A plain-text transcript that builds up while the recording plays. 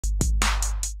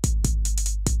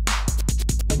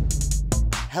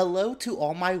Hello to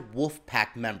all my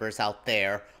Wolfpack members out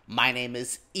there. My name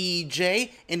is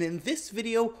EJ, and in this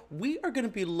video, we are going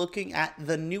to be looking at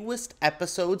the newest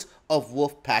episodes of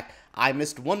Wolfpack. I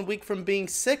missed 1 week from being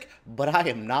sick, but I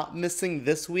am not missing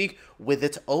this week with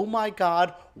its oh my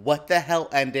god, what the hell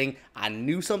ending. I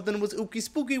knew something was ooky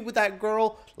spooky with that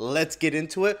girl. Let's get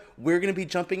into it. We're going to be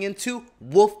jumping into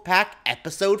Wolfpack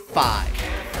Episode 5.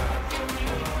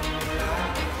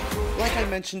 Like I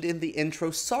mentioned in the intro,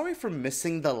 sorry for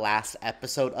missing the last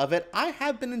episode of it. I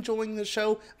have been enjoying the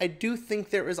show. I do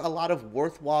think there is a lot of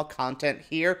worthwhile content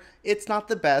here. It's not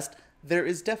the best. There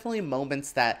is definitely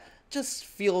moments that just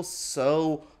feel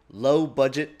so low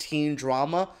budget teen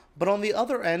drama. But on the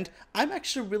other end, I'm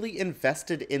actually really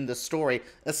invested in the story,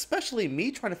 especially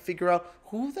me trying to figure out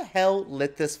who the hell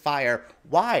lit this fire.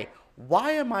 Why?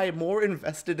 Why am I more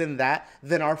invested in that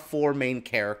than our four main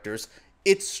characters?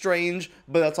 It's strange,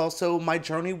 but that's also my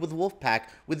journey with Wolfpack,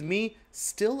 with me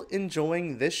still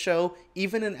enjoying this show,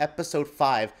 even in episode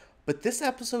 5. But this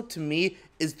episode, to me,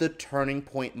 is the turning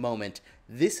point moment.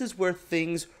 This is where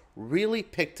things really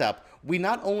picked up. We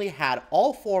not only had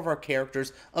all four of our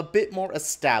characters a bit more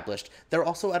established, they're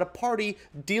also at a party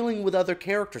dealing with other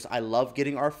characters. I love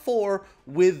getting our four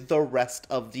with the rest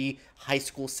of the high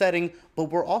school setting, but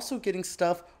we're also getting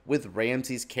stuff with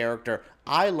Ramsey's character.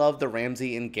 I love the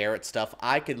Ramsey and Garrett stuff.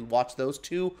 I could watch those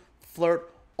two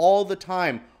flirt all the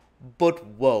time. But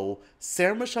whoa,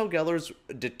 Sarah Michelle Gellar's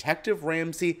Detective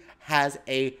Ramsey has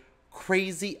a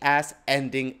crazy ass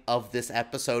ending of this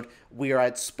episode. We are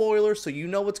at spoilers, so you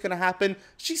know what's gonna happen.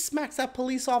 She smacks that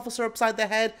police officer upside the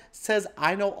head, says,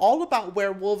 "I know all about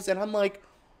werewolves," and I'm like,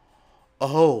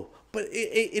 oh. But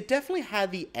it definitely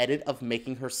had the edit of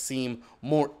making her seem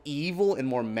more evil and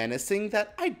more menacing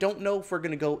that I don't know if we're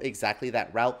going to go exactly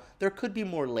that route. There could be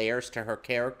more layers to her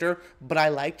character, but I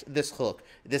liked this hook.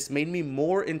 This made me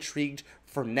more intrigued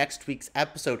for next week's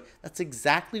episode. That's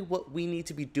exactly what we need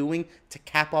to be doing to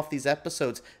cap off these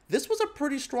episodes. This was a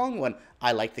pretty strong one.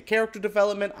 I like the character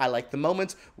development. I like the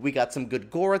moments. We got some good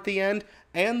gore at the end.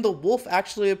 And the wolf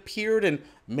actually appeared and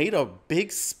made a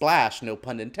big splash, no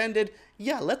pun intended.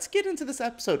 Yeah, let's get into this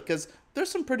episode because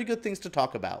there's some pretty good things to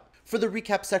talk about. For the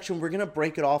recap section, we're going to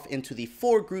break it off into the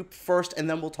four group first, and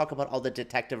then we'll talk about all the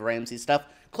Detective Ramsey stuff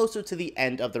closer to the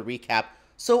end of the recap.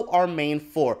 So our main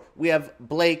four, we have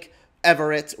Blake,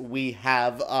 Everett, we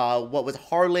have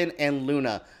Harlan and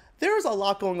Luna. There's a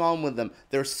lot going on with them.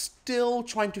 They're still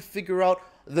trying to figure out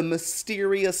the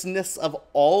mysteriousness of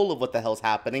all of what the hell's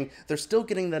happening. They're still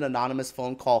getting that anonymous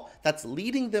phone call that's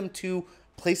leading them to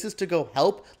places to go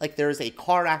help. Like there's a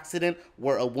car accident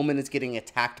where a woman is getting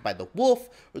attacked by the wolf,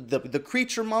 the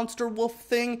creature monster wolf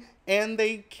thing, and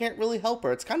they can't really help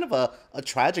her. It's kind of a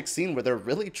tragic scene where they're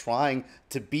really trying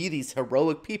to be these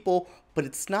heroic people, but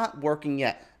it's not working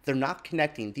yet. They're not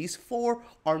connecting. These four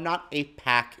are not a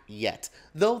pack yet.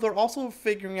 Though they're also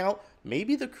figuring out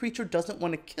maybe the creature doesn't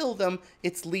want to kill them.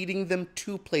 It's leading them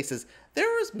to places.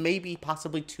 There is maybe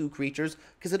possibly two creatures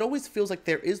because it always feels like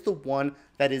there is the one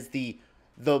that is the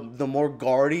more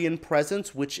guardian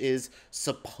presence, which is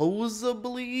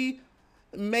supposedly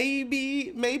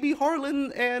maybe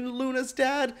Harlan and Luna's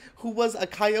dad, who was a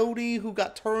coyote who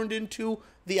got turned into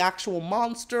the actual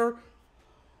monster.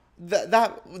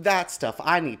 That stuff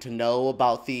I need to know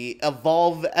about the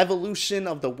evolution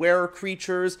of the were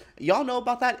creatures. Y'all know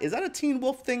about that? Is that a Teen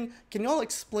Wolf thing? Can y'all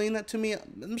explain that to me?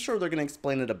 I'm sure they're gonna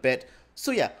explain it a bit.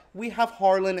 So yeah, we have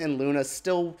Harlan and Luna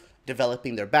still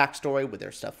developing their backstory with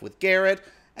their stuff with Garrett,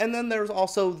 and then there's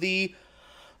also the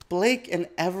Blake and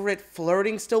Everett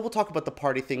flirting still. We'll talk about the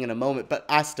party thing in a moment, but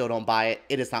I still don't buy it.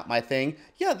 It is not my thing.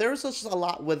 Yeah, there's just a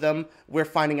lot with them. We're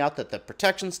finding out that the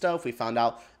protection stuff, we found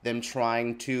out them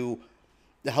trying to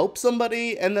help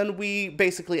somebody, and then we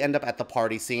basically end up at the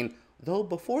party scene. Though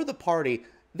before the party,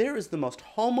 there is the most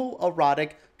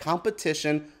homoerotic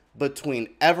competition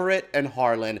between Everett and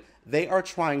Harlan. They are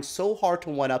trying so hard to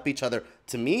one-up each other.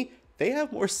 To me, they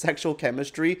have more sexual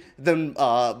chemistry than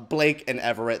Blake and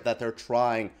Everett that they're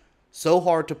trying so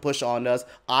hard to push on us.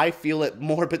 I feel it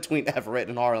more between Everett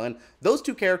and Harlan. Those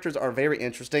two characters are very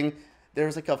interesting.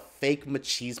 There's like a fake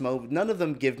machismo. None of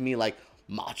them give me like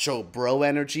macho bro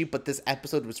energy, but this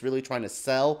episode was really trying to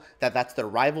sell that that's their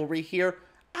rivalry here.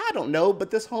 I don't know, but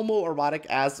this homoerotic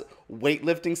ass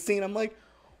weightlifting scene, I'm like,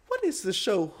 what is this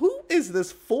show? Who is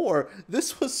this for?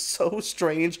 This was so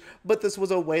strange, but this was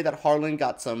a way that Harlan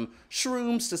got some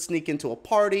shrooms to sneak into a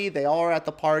party. They are at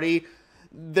the party.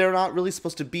 They're not really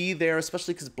supposed to be there,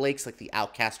 especially because Blake's like the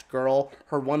outcast girl.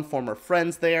 Her one former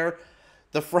friend's there.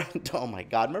 The friend, oh my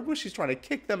god, remember when she's trying to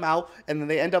kick them out and then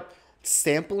they end up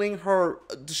sampling her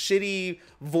shitty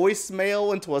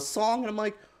voicemail into a song? And I'm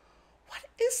like, what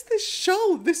is this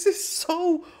show? This is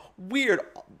so weird.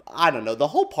 I don't know. The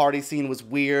whole party scene was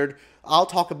weird. I'll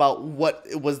talk about what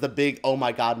was the big oh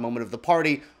my god moment of the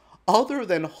party, other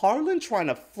than Harlan trying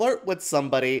to flirt with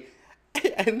somebody,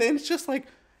 and then it's just like,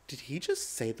 did he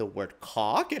just say the word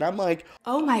cock? And I'm like,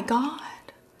 oh my god.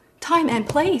 Time and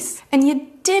place. And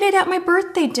you did it at my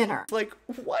birthday dinner. like,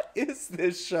 what is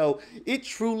this show? It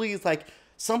truly is like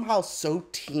somehow so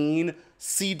teen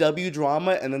CW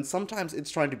drama, and then sometimes it's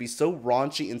trying to be so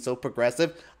raunchy and so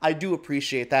progressive. I do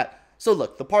appreciate that. So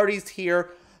look, the party's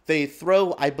here. They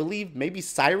throw, I believe, maybe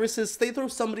Cyrus's, they throw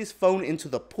somebody's phone into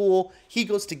the pool. He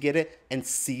goes to get it and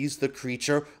sees the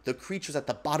creature. The creature's at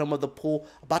the bottom of the pool,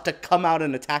 about to come out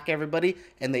and attack everybody,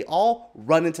 and they all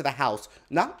run into the house.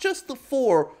 Not just the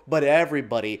four, but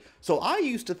everybody. So I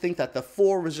used to think that the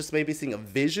four was just maybe seeing a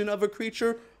vision of a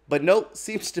creature, but nope,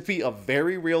 seems to be a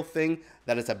very real thing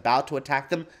that is about to attack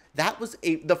them. That was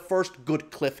the first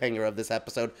good cliffhanger of this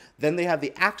episode. Then they have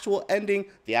the actual ending,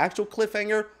 the actual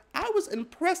cliffhanger. I was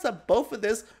impressed that both of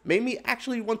this made me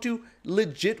actually want to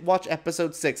legit watch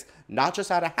episode 6. Not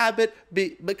just out of habit,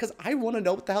 because I want to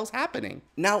know what the hell's happening.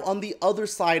 Now, on the other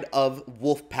side of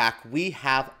Wolfpack, we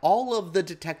have all of the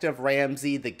Detective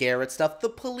Ramsey, the Garrett stuff, the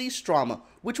police drama,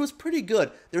 which was pretty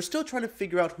good. They're still trying to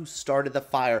figure out who started the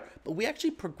fire, but we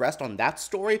actually progressed on that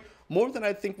story more than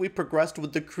I think we progressed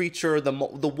with the creature, the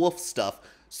wolf stuff.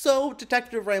 So,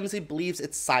 Detective Ramsey believes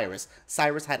it's Cyrus.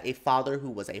 Cyrus had a father who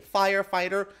was a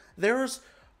firefighter. There's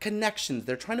connections.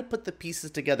 They're trying to put the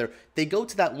pieces together. They go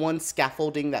to that one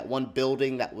scaffolding, that one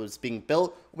building that was being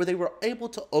built, where they were able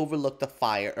to overlook the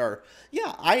fire.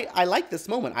 Yeah, I like this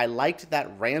moment. I liked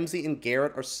that Ramsey and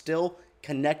Garrett are still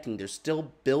connecting. They're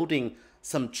still building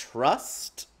some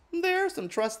trust there.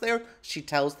 She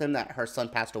tells them that her son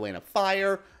passed away in a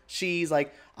fire. She's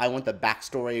like, I want the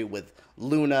backstory with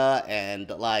Luna and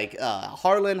like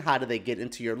Harlan. How do they get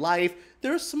into your life?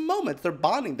 There's some moments. They're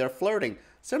bonding. They're flirting.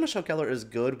 Sarah Michelle Gellar is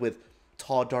good with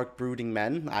tall, dark, brooding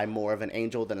men. I'm more of an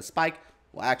Angel than a Spike.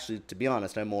 Well, actually, to be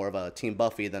honest, I'm more of a Team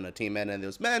Buffy than a Team Men and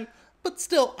those men. But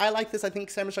still, I like this. I think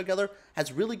Sarah Michelle Gellar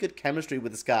has really good chemistry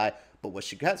with this guy. But what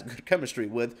she has good chemistry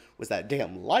with was that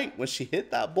damn light when she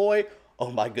hit that boy. Oh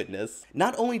my goodness.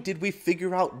 Not only did we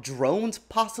figure out drones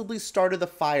possibly started the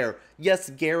fire.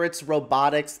 Yes, Garrett's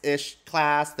robotics-ish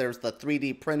class. There's the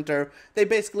 3D printer. They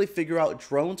basically figure out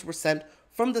drones were sent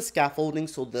from the scaffolding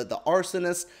so the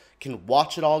arsonists can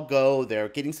watch it all go. They're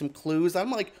getting some clues. I'm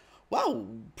like, wow,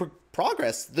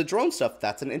 progress. The drone stuff,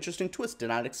 that's an interesting twist. Did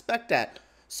not expect that.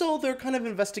 So they're kind of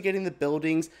investigating the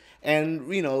buildings,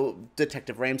 and, you know,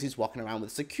 Detective Ramsey's walking around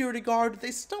with a security guard.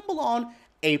 They stumble on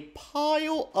a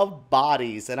pile of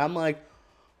bodies, and I'm like,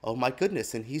 oh my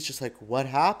goodness. And he's just like, what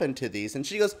happened to these? And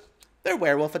she goes, they're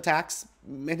werewolf attacks.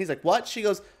 And he's like, what? She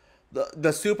goes,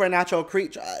 the supernatural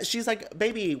creature. She's like,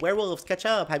 baby, werewolves, catch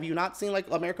up. Have you not seen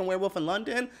like American Werewolf in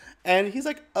London? And he's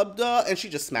like, duh. And she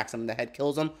just smacks him in the head,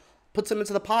 kills him, puts him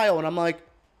into the pile. And I'm like,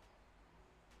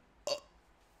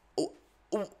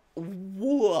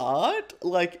 what?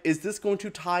 Like, is this going to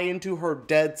tie into her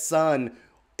dead son?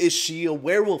 Is she a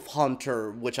werewolf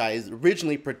hunter, which I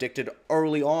originally predicted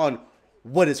early on?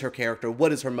 What is her character?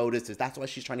 What is her motives? That's why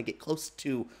she's trying to get close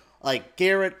to, like,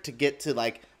 Garrett to get to,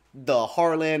 like, the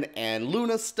Harlan and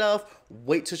Luna stuff.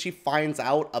 Wait till she finds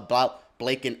out about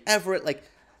Blake and Everett. Like,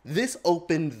 this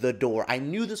opened the door. I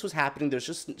knew this was happening.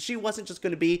 She wasn't just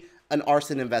going to be an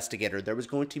arson investigator. There was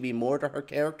going to be more to her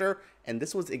character, and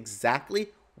this was exactly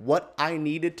what I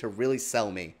needed to really sell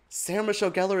me. Sarah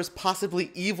Michelle Gellar is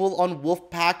possibly evil on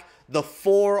Wolfpack. The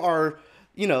four are,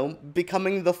 you know,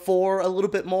 becoming the four a little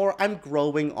bit more. I'm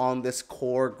growing on this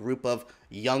core group of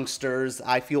youngsters.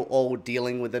 I feel old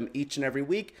dealing with them each and every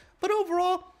week. But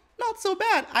overall, not so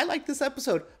bad. I like this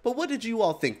episode. But what did you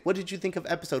all think? What did you think of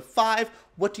episode 5?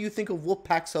 What do you think of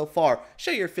Wolfpack so far?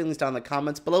 Share your feelings down in the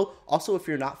comments below. Also, if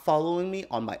you're not following me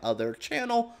on my other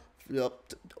channel,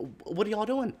 what are y'all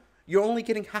doing? You're only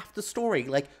getting half the story.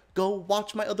 Like, go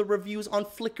watch my other reviews on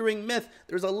Flickering Myth.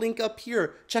 There's a link up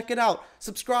here. Check it out.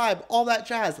 Subscribe, all that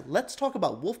jazz. Let's talk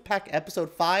about Wolfpack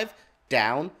episode 5,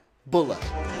 Down Below.